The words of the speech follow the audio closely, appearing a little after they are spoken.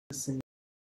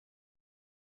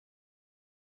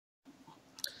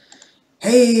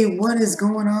Hey, what is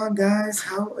going on, guys?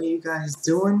 How are you guys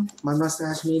doing? My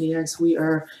mustache maniacs, we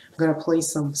are gonna play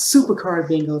some Supercard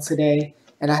bingo today,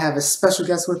 and I have a special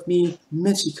guest with me,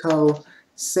 Mitche.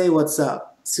 Say what's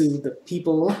up to the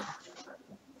people.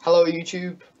 Hello,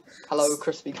 YouTube. Hello,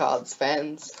 Crispy Cards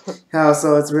fans.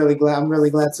 So I'm really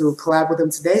glad to collab with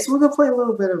him today. So we're gonna play a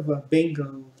little bit of a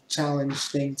bingo challenge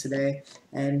thing today,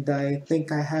 and I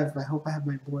hope I have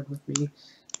my board with me,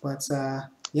 but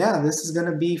yeah, this is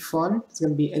gonna be fun. It's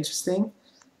gonna be interesting.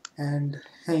 And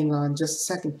hang on just a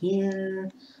second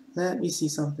here. Let me see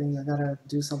something. I gotta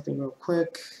do something real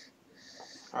quick.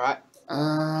 Alright.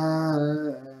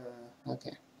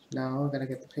 Okay. Now I gotta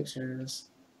get the pictures.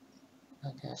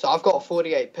 Okay. So I've got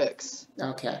 48 picks.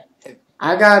 Okay.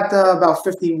 I got about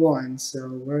 51, so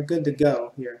we're good to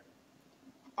go here.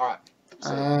 Alright.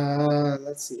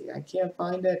 Let's see. I can't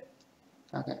find it.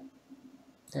 Okay.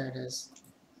 There it is.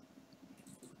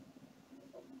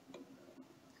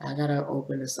 I gotta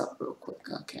open this up real quick.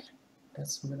 Okay.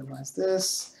 Let's minimize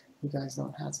this. You guys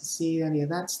don't have to see any of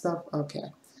that stuff.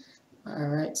 Okay.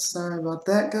 Alright, sorry about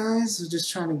that, guys. We're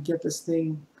just trying to get this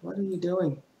thing. What are you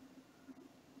doing?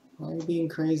 Why are you being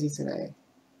crazy today?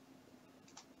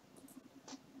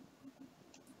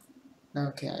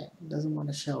 Okay, doesn't want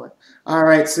to show it.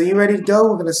 Alright, so you ready to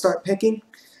go? We're gonna start picking.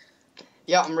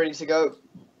 Yeah, I'm ready to go.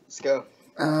 Let's go.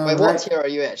 Wait, what tier are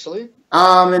you actually?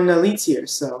 In the elite tier,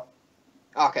 so.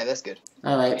 Okay, that's good.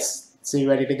 Alright, yeah. So you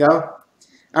ready to go?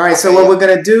 Alright, so what we're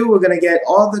gonna do, we're gonna get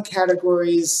all the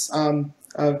categories of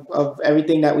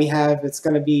everything that we have. It's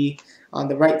gonna be on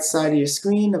the right side of your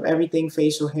screen of everything: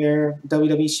 facial hair,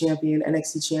 WWE champion,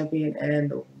 NXT champion,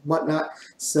 and whatnot.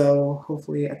 So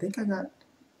hopefully, I think I got.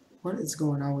 What is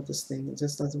going on with this thing? It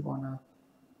just doesn't wanna.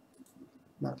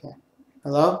 Okay.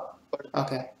 Hello?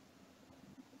 Okay.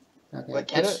 Okay. Wait,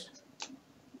 can it?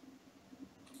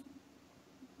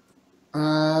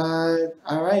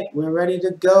 Alright, we're ready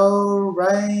to go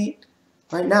right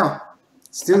now.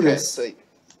 Let's do this. Sweet.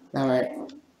 Alright.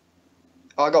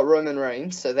 Oh, I got Roman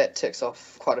Reigns, so that ticks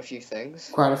off quite a few things.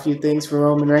 Quite a few things for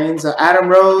Roman Reigns. Adam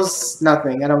Rose,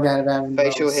 nothing. I don't got Adam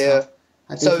Facial Rose. hair.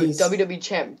 So he's... WWE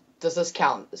champ, does this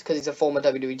count? It's because he's a former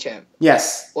WWE champ.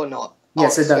 Yes. Or not?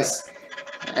 Yes, it does.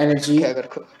 Energy. Okay, I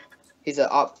got he's an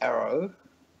up arrow.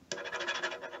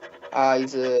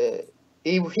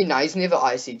 He's never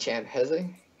IC champ, has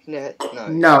he? No,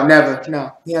 never.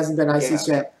 No, he hasn't been IC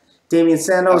champ. Damian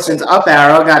Santos is up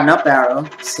arrow, got an up arrow,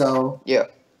 so. Yeah.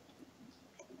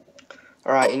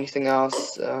 Alright, anything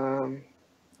else?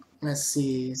 Let's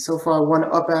see. So far, one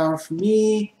up arrow for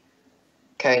me.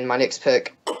 Okay, and my next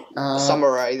pick,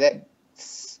 Samurai.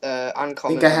 That's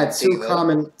uncommon. I think I had two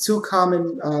common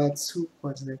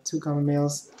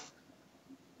males.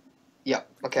 Yeah.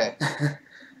 Okay.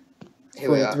 Here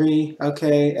we are. 3.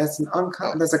 Okay, that's an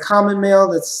That's a common male.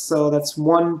 That's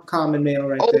one common male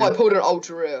right there. Oh, I pulled an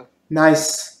ultra rare.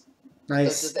 Nice,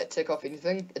 nice. Does that tick off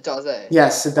anything? It does, eh?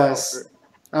 Yes, it does.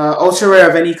 Ultra rare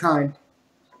of any kind.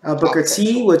 Booker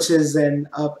T, which is an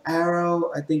up arrow.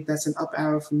 I think that's an up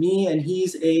arrow for me, and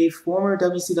he's a former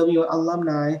WCW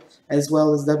alumni as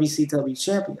well as WCW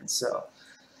champion. So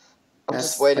I'm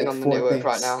just waiting on the network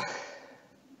right now.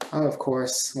 Oh, of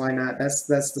course. Why not? That's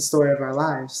the story of our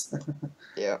lives.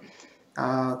 Yeah.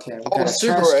 Okay. We got a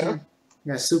super rare. We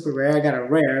got a super rare. I got a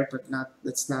rare, but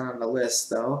it's not on the list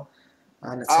though.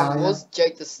 Was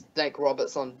Jake the Snake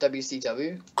Roberts on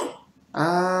WCW?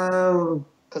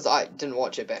 Because I didn't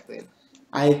watch it back then.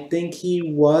 I think he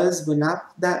was, but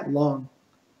not that long.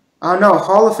 Oh no,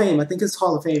 Hall of Fame. I think it's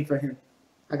Hall of Fame for him.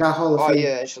 I got Hall of Fame. Oh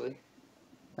yeah, actually.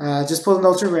 Just pulled an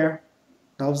ultra rare.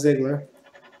 Dolph Ziggler.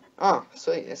 Oh,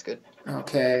 sweet. That's good.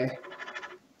 Okay.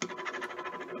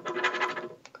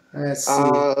 Let's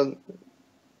see.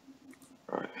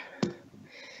 Right.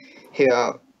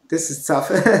 Here. This is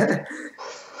tough.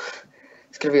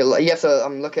 It's gonna be a lot. You have to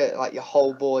look at like your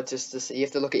whole board just to see. You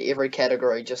have to look at every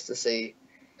category just to see.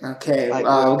 Okay. We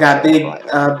got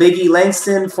Biggie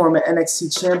Langston, former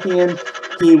NXT champion.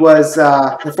 He was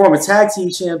the former tag team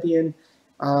champion,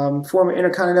 former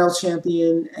Intercontinental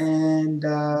champion, and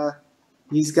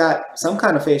he's got some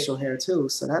kind of facial hair too.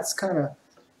 So that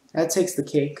takes the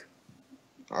cake.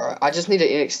 All right. I just need an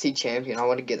NXT champion. I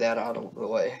want to get that out of the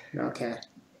way. Okay.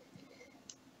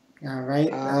 All right.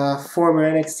 Former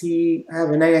NXT. I have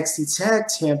an NXT tag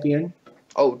champion.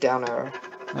 Oh, down arrow.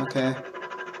 Okay.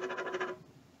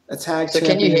 A tag champion. So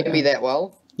can you hear me that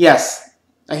well? Yes.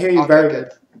 I hear you very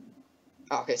good.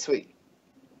 Okay, sweet.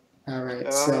 All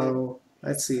right. So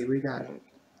let's see. We got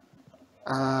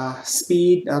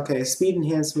speed. Okay, speed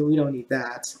enhancement. We don't need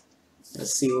that.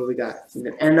 Let's see what we got.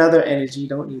 Another energy.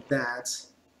 Don't need that.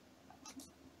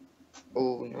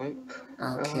 Oh, nope.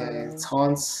 Okay,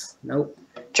 taunts. Nope.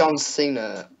 John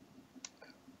Cena.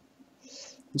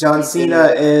 John Cena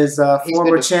is a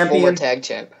former champion. Former tag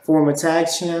champ. Former tag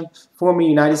champ. Former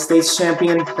United States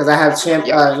champion. Because I have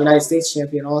United States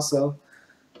champion also.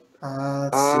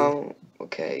 Let's see.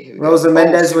 Okay. Here we Rosa go.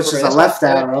 Mendez, which is a left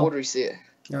arrow.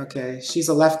 Okay, she's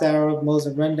a left arrow.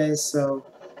 Rosa Mendez, so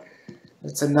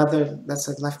that's another. That's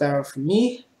a left arrow for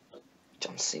me.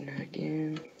 John Cena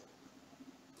again.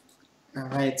 All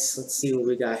right, so let's see what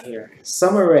we got here.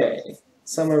 Summer Rae.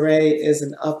 Summer Rae is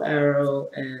an up arrow,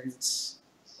 and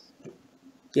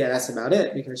yeah, that's about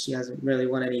it because she hasn't really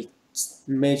won any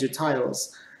major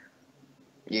titles.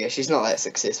 Yeah, she's not that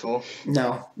successful.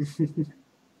 No.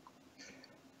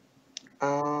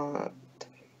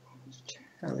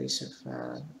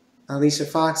 Alicia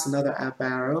Fox, another up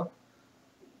arrow.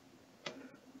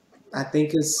 I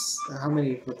think it's how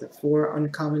many with the 4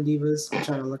 uncommon divas. I'm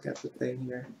trying to look at the thing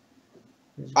here.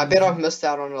 I bet I've missed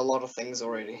out on a lot of things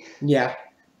already. Yeah.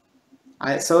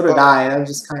 So did I. I'm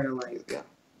just kind of like,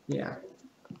 yeah.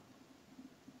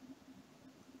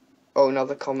 Oh,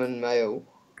 another common male.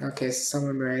 Okay, so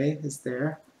Summer Rae is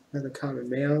there. Another common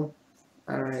male.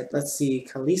 Alright, let's see.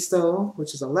 Kalisto,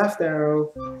 which is a left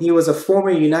arrow. He was a former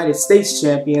United States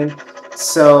champion,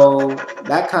 so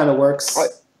that kind of works.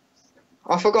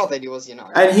 I forgot that he was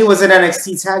United. And he was an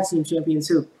NXT Tag Team Champion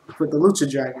too, with the Lucha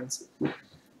Dragons.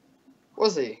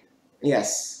 Was he?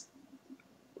 Yes.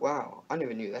 Wow, I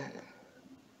never knew that.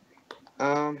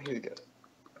 Here we go.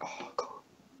 Oh, God.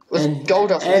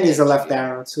 And he's a left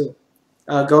arrow too.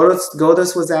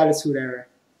 Goldust was Attitude Era.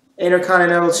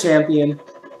 Intercontinental Champion.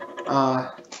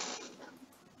 Alright,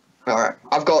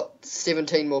 I've got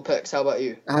 17 more picks. How about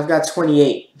you? I've got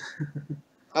 28.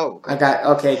 Oh, God. I got,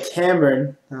 okay,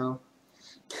 Cameron. Oh.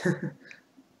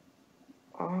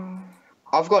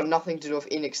 I've got nothing to do with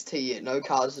NXT yet. No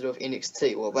cards to do with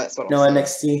NXT. Well, that's what I'm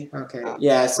saying. NXT? Okay.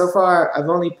 Yeah, so far I've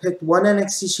only picked one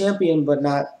NXT champion, but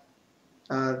not,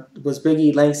 was Big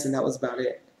E Langston. That was about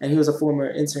it. And he was a former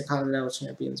Intercontinental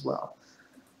champion as well.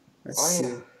 Let's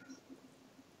see.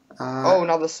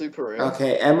 Another super rare.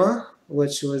 Okay, Emma,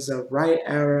 which was a right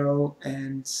arrow,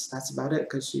 and that's about it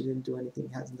because she didn't do anything,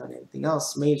 hasn't done anything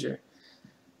else major.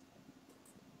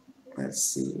 Let's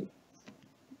see.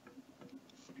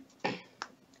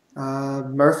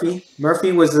 Murphy.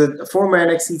 Murphy was a former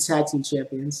NXT Tag Team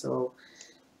Champion, so,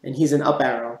 and he's an up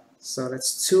arrow. So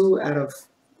that's 2 out of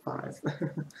 5.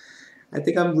 I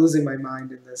think I'm losing my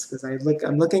mind in this because I'm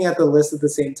looking at the list at the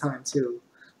same time too.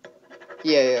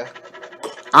 Yeah.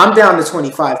 I'm down to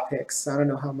 25 picks. I don't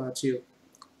know how about you.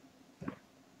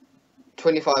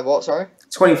 25 what, sorry?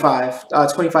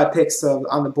 25 picks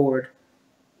on the board.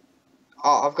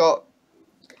 Oh, I've got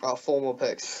 4 more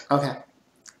picks. Okay.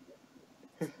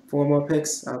 4 more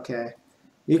picks? Okay.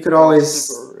 You could always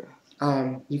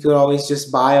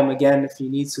just buy them again if you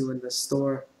need to in the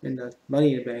store, in the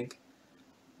Money in the Bank.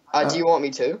 Do you want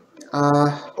me to?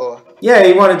 Yeah,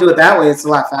 you want to do it that way. It's a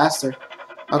lot faster.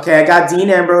 Okay, I got Dean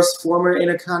Ambrose, former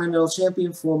Intercontinental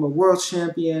Champion, former World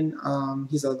Champion.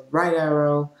 He's a right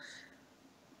arrow.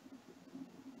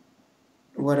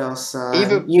 What else?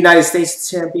 United States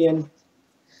Champion.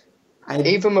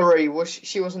 Eva Marie,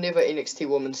 she was never NXT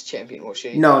Women's Champion, was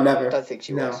she? No, never. I don't think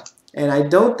she was. And I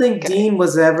don't think Dean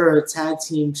was ever a Tag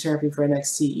Team Champion for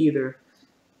NXT either.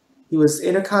 He was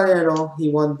Intercontinental. He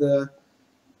won the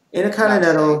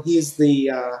Intercontinental. He was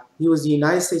the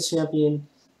United States Champion,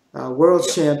 World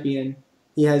Champion.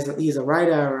 He's a right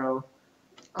arrow.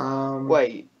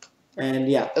 Wait. And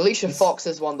yeah. Alicia Fox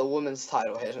has won the women's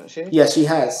title, hasn't she? Yeah, she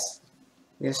has.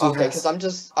 Yes, she has. Okay,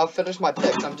 because I've finished my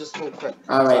picks. I'm just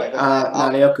all right.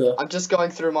 I'm just going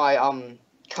through my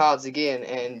cards again,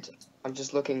 and I'm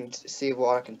just looking to see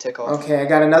what I can tick off. Okay, I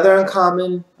got another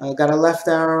uncommon. I got a left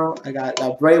arrow. I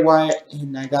got Bray Wyatt,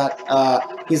 and I got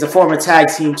he's a former tag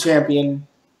team champion,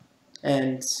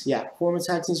 and yeah, former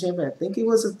tag team champion. I think he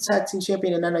was a tag team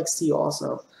champion in NXT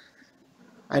also.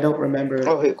 I don't remember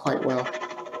quite well.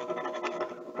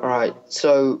 All right,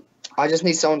 so I just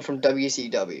need someone from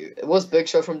WCW. Was Big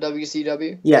Show from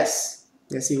WCW? Yes,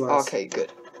 yes he was. Okay,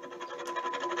 good.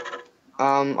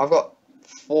 I've got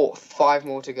 5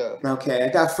 more to go. Okay, I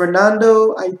got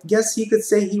Fernando. I guess you could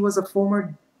say he was a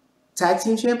former tag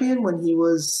team champion when he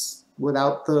was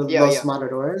without the Los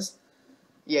Matadores.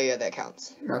 Yeah, that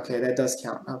counts. Okay, that does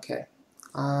count. Okay.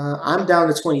 I'm down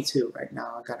to 22 right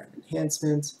now. I got an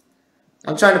enhancement.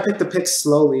 I'm trying to pick the picks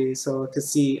slowly so I could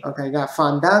see. Okay, I got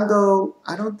Fandango.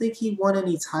 I don't think he won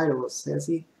any titles, has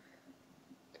he?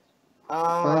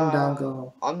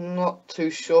 Fandango. I'm not too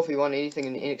sure if he won anything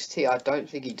in NXT. I don't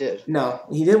think he did. No,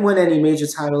 he didn't win any major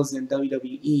titles in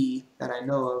WWE that I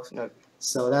know of. No.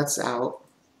 So that's out.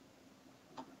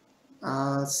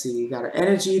 Let's see. We got our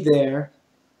energy there.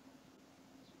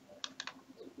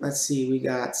 Let's see. We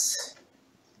got.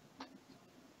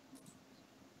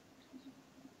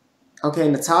 Okay,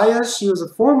 Natalya. She was a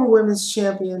former women's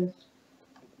champion.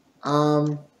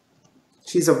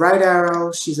 She's a right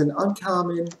arrow. She's an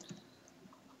uncommon.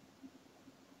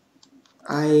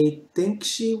 I think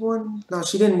she won. No,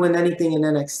 she didn't win anything in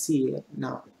NXT.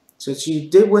 No. So she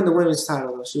did win the women's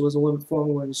title, though. She was a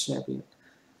former women's champion.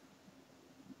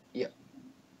 Yeah.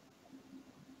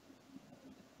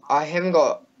 I haven't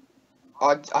got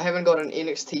an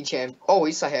NXT champ. Oh,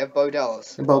 yes, I have Bo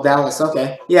Dallas. Bo Dallas,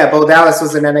 okay. Yeah, Bo Dallas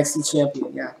was an NXT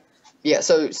champion, yeah. Yeah,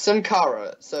 so Sin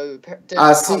Cara. So did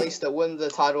Kalisto win the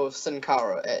title of Sin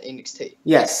Cara at NXT?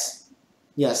 Yes.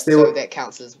 Yes, that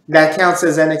counts as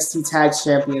NXT tag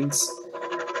champions.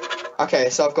 Okay,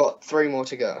 so I've got 3 more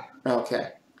to go.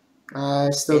 Okay. I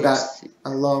still got a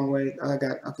long way. I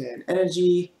got an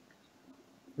energy.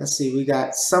 Let's see, we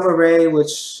got Summer Rae,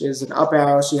 which is an up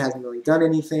arrow. She hasn't really done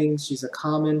anything. She's a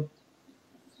common.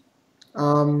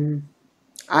 I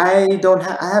haven't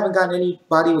gotten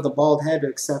anybody with a bald head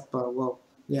except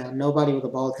nobody with a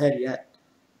bald head yet.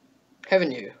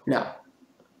 Haven't you? No.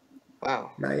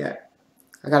 Wow. Not yet.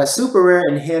 I got a super rare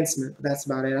enhancement, but that's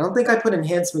about it. I don't think I put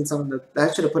enhancements on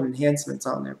I should have put enhancements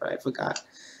on there, but I forgot.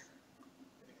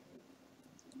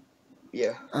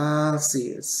 Yeah. Let's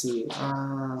see.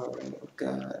 Oh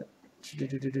god.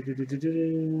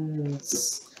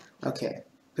 Okay.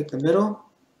 Pick the middle.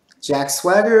 Jack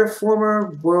Swagger,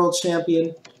 former world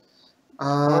champion.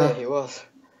 Yeah, he was.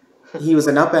 He's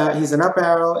an up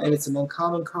arrow, and it's an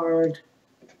uncommon card.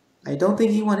 I don't think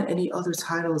he won any other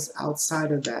titles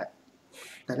outside of that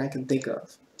I can think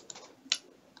of.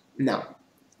 No.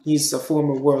 He's a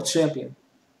former world champion.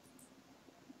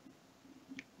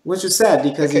 Which is sad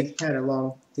because he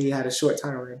had a short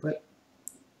title reign, but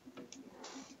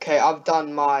okay, I've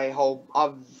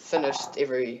finished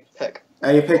every pick.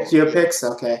 You picked your picks?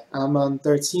 Okay. I'm on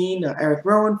 13. Eric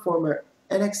Rowan, former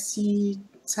NXT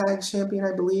tag champion,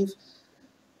 I believe.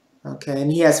 Okay, and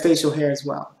he has facial hair as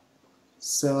well.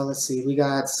 So let's see. We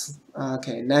got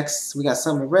next we got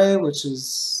Summer Rae, which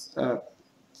is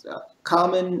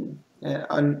common,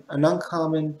 an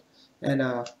uncommon, and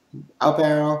up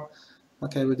arrow.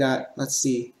 Okay, we got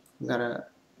we got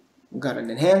an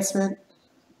enhancement.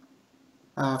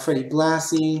 Freddie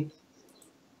Blassie.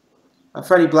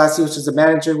 Freddie Blassie, which is a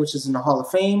manager, which is in the Hall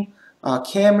of Fame.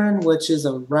 Cameron, which is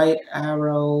a right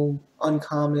arrow,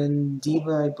 uncommon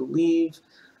diva, I believe.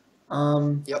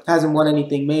 Hasn't won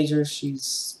anything major.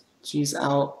 She's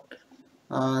out.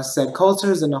 Said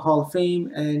Coulter's in the Hall of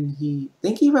Fame, and I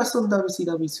think he wrestled in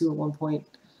WCW too at one point.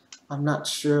 I'm not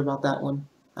sure about that one.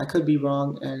 I could be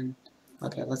wrong. And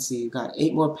okay, let's see. We've got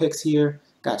 8 more picks here.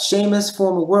 Got Sheamus,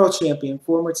 former world champion,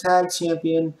 former tag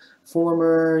champion,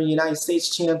 former United States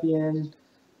champion.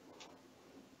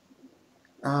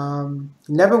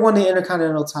 Never won the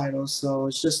Intercontinental title, so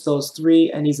it's just those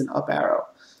 3, and he's an up arrow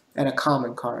and a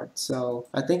common card. So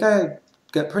I think I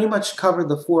pretty much covered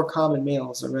the 4 common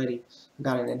males already.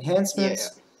 Got an enhancement.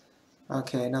 Yeah.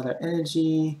 Okay, another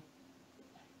energy.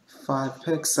 5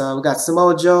 picks. We got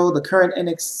Samoa Joe, the current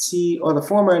NXT or the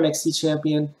former NXT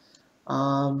champion.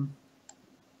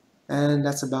 And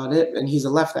that's about it. And he's a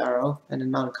left arrow and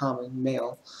an uncommon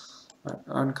male.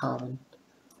 Uncommon.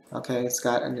 Okay, it's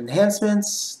got an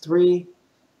enhancements, 3.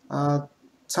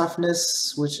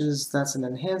 Toughness, that's an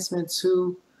enhancement,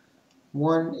 2.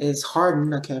 1 is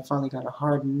hardened. Okay, I finally got a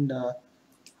hardened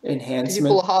enhancement. Did you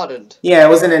pull hardened? Yeah, it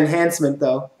was an enhancement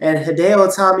though. And Hideo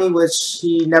Itami, which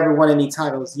he never won any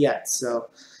titles yet. So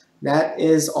that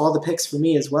is all the picks for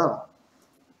me as well.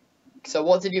 So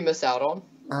what did you miss out on?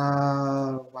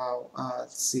 Wow.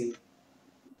 Let's see.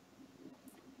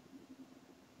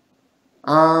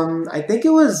 I think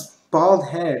it was bald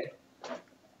head.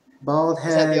 Bald head.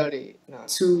 Is that the only? No,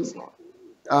 it's not.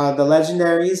 The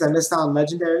legendaries. I missed out on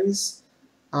legendaries.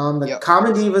 The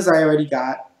common divas I already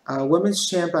got. Women's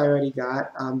champ I already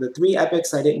got. The 3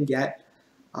 epics I didn't get.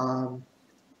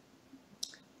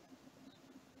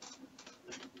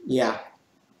 Yeah.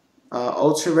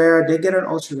 Ultra rare. Did get an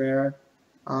ultra rare.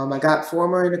 I got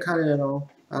former Intercontinental.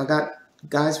 I got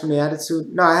guys from the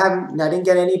Attitude. No, I haven't. I didn't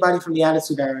get anybody from the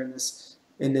Attitude Era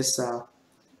in this.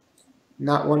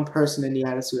 Not one person in the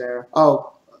Attitude Era.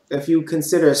 Oh, if you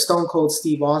consider Stone Cold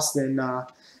Steve Austin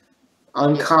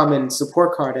uncommon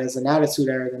support card as an Attitude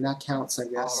Era, then that counts, I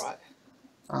guess. All right.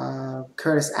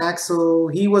 Curtis Axel.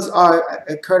 He was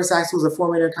Curtis Axel was a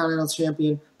former Intercontinental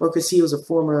Champion. Booker T was a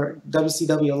former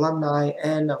WCW alumni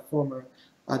and a former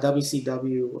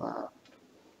WCW.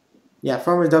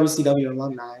 Former WCW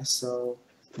alumni. So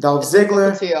Dolph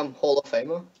Ziggler. Booker T, Hall of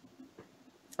Famer.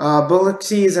 Booker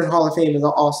T is in Hall of Fame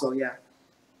also. Yeah,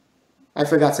 I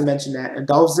forgot to mention that. And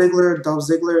Dolph Ziggler. Dolph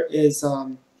Ziggler is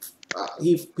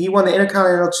he won the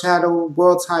Intercontinental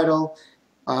World Title.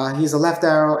 He's a left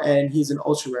arrow, and he's an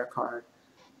ultra rare card.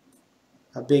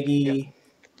 Biggie.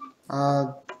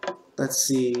 Let's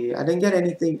see. I didn't get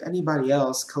anybody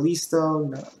else. Kalisto.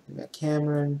 No. We got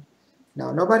Cameron.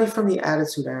 No, nobody from the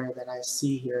Attitude Era that I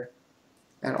see here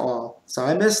at all. So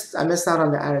I missed out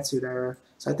on the Attitude Era.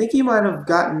 So I think you might have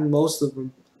gotten most of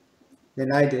them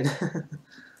than I did.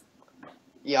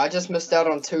 Yeah, I just missed out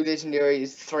on 2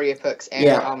 legendaries, 3 epics,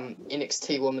 and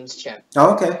NXT Women's Champ.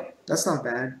 Oh, okay. That's not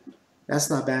bad. That's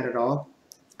not bad at all.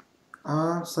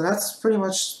 So that's pretty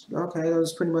much, okay, that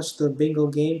was pretty much the bingo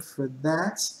game for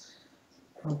that.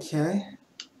 Okay.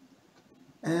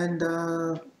 And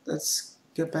let's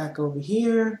get back over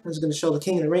here. I was going to show the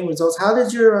King of the Ring results. How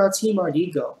did your Team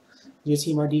RD go? Did your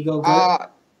Team RD go good?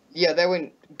 Yeah, they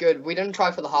went good. We didn't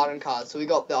try for the hardened card, so we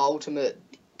got the Ultimate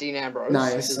Dean Ambrose,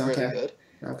 which is really good.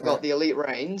 Okay. We got the Elite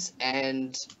Reigns,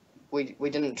 and we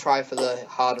didn't try for the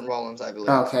Harden Rollins, I believe.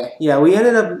 Okay. Yeah, we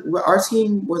ended up, our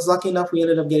team was lucky enough, we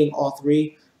ended up getting all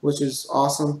 3, which is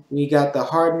awesome. We got the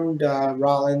hardened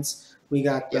Rollins, we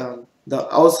got the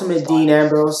Ultimate Dean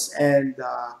Ambrose, and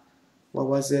what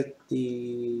was it?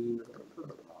 The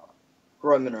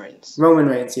Roman Reigns. Roman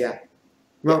Reigns, yeah.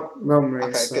 Roman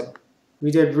Reigns. Okay, so good.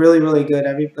 We did really, really good.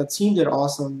 The team did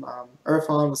awesome.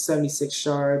 Irfan with 76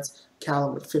 shards,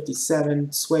 Callum with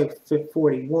 57, Sway with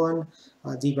 41,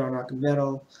 D-Brown Rock and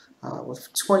Metal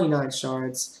with 29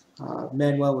 shards,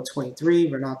 Manuel with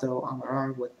 23, Renato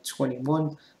Amaral with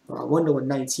 21, Wonder with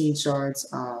 19 shards,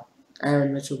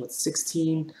 Aaron Mitchell with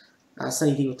 16,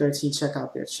 Sunny D with 13. Check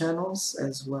out their channels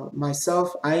as well.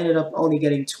 Myself, I ended up only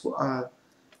getting, I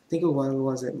think what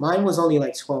was it? Mine was only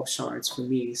like 12 shards for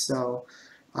me, so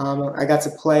I got to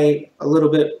play a little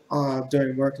bit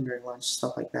during work and during lunch,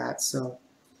 stuff like that, so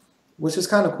which was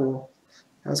kind of cool.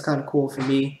 That was kind of cool for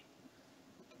me.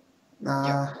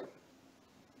 And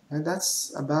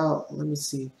that's about, let me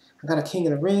see. I got a King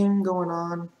of the Ring going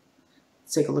on.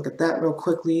 Let's take a look at that real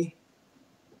quickly.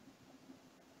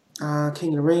 King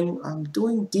of the Ring, I'm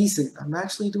doing decent. I'm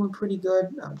actually doing pretty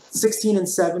good. I'm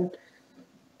 16-7.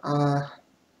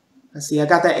 Let's see, I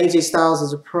got that AJ Styles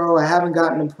as a pro. I haven't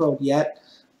gotten him pro yet,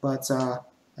 but I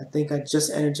think I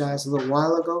just energized a little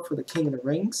while ago for the King of the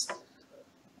Rings.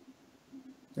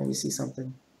 Let me see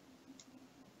something.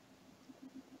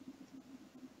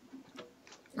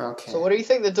 Okay. So what do you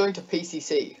think they're doing to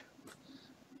PCC?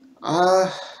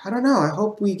 I don't know. I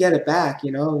hope we get it back,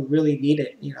 you know. We really need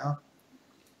it, you know.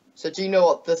 So do you know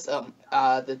what this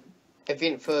the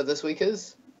event for this week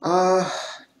is? I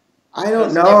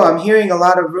don't know. I'm hearing a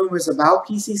lot of rumors about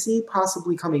PCC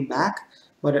possibly coming back,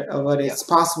 but it's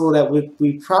possible that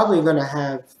we probably gonna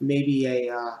have maybe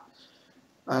a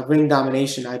ring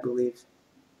domination, I believe.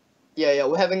 Yeah,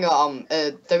 we're having a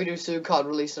WWE Supercard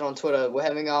released it on Twitter. We're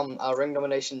having a ring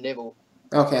domination Neville.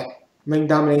 Okay, ring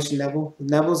domination Neville.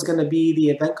 Neville's gonna be the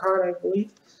event card, I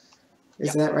believe.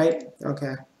 Is that right?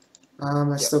 Okay.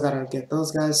 I still gotta get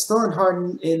those guys. Still in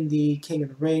Harden in the King of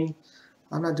the Ring.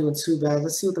 I'm not doing too bad.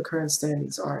 Let's see what the current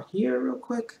standings are here real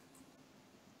quick.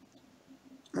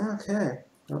 Okay.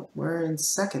 Oh, we're in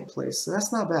 2nd place, so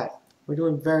that's not bad. We're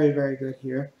doing very, very good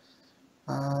here.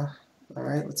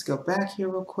 Alright, let's go back here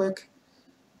real quick.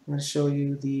 I'm going to show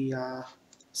you the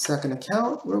 2nd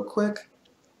account real quick.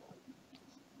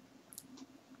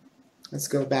 Let's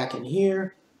go back in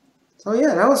here. So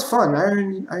yeah, that was fun.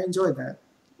 I enjoyed that.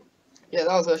 Yeah,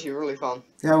 that was actually really fun.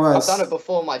 That was. I've done it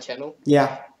before on my channel.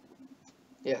 Yeah.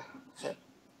 Yeah.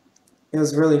 It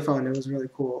was really fun. It was really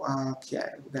cool. Okay,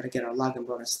 we got to get our login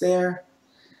bonus there.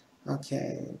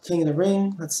 Okay, King of the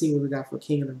Ring. Let's see what we got for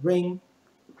King of the Ring.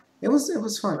 It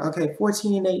was fun. Okay,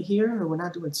 14-8 here. We're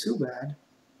not doing too bad.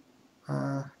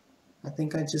 I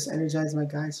think I just energized my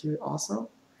guys here also.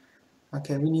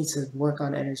 Okay, we need to work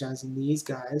on energizing these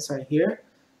guys right here.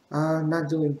 Not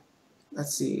doing.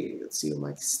 Let's see what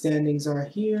my standings are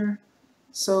here.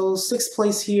 So 6th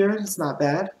place here. It's not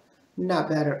bad. Not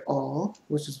bad at all,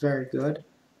 which is very good.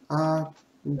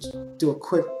 Do a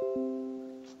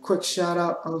quick shout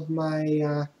out of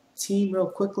my team real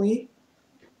quickly.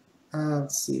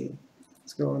 Let's see.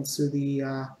 Let's go into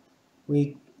the.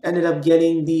 We ended up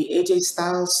getting the AJ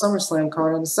Styles SummerSlam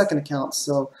card on the 2nd account.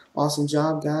 So awesome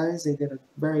job, guys. They did a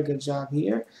very good job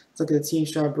here. Let's look at the Team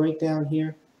Star breakdown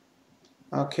here.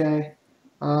 Okay.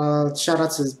 Shout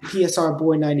out to PSR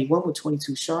Boy 91 with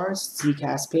 22 shards.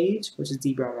 Zcast Page, which is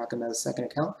D Brown Rockamel's second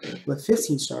account, with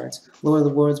 15 shards. Lord of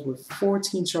the Worlds with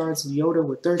 14 shards. Yoda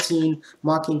with 13.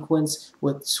 Mocking Quince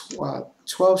with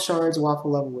 12 shards.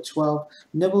 Waffle Level with 12.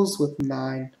 Nibbles with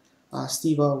 9.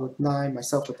 Steve-O with 9.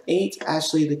 Myself with 8.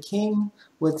 Ashley the King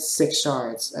with 6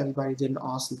 shards. Everybody did an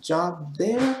awesome job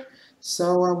there.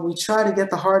 So we tried to get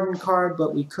the hardened card,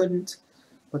 but we couldn't.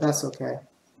 But that's okay.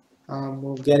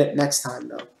 We'll get it next time,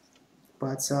 though.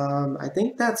 But I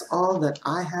think that's all that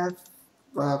I have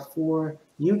for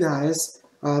you guys.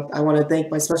 I want to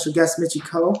thank my special guest, Mitche.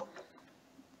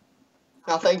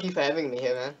 Oh, thank you for having me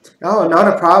here, man. Oh, not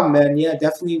a problem, man. Yeah,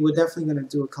 definitely. We're definitely going to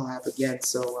do a collab again.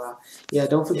 So, yeah,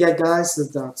 don't forget, guys,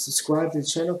 to subscribe to the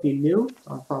channel if you're new.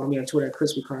 Follow me on Twitter at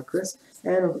CrispyCardChris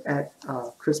and at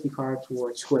CrispyCard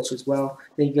for Twitch as well.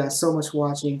 Thank you guys so much for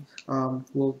watching.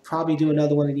 We'll probably do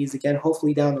another one of these again,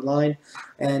 hopefully down the line.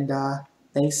 And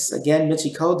thanks again,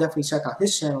 Mitche. Definitely check out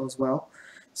his channel as well.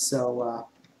 So,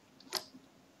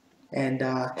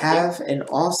 have an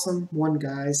awesome one,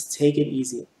 guys. Take it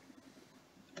easy.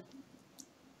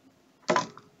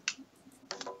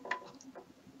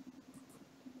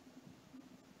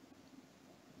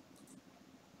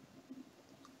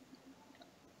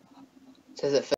 Says it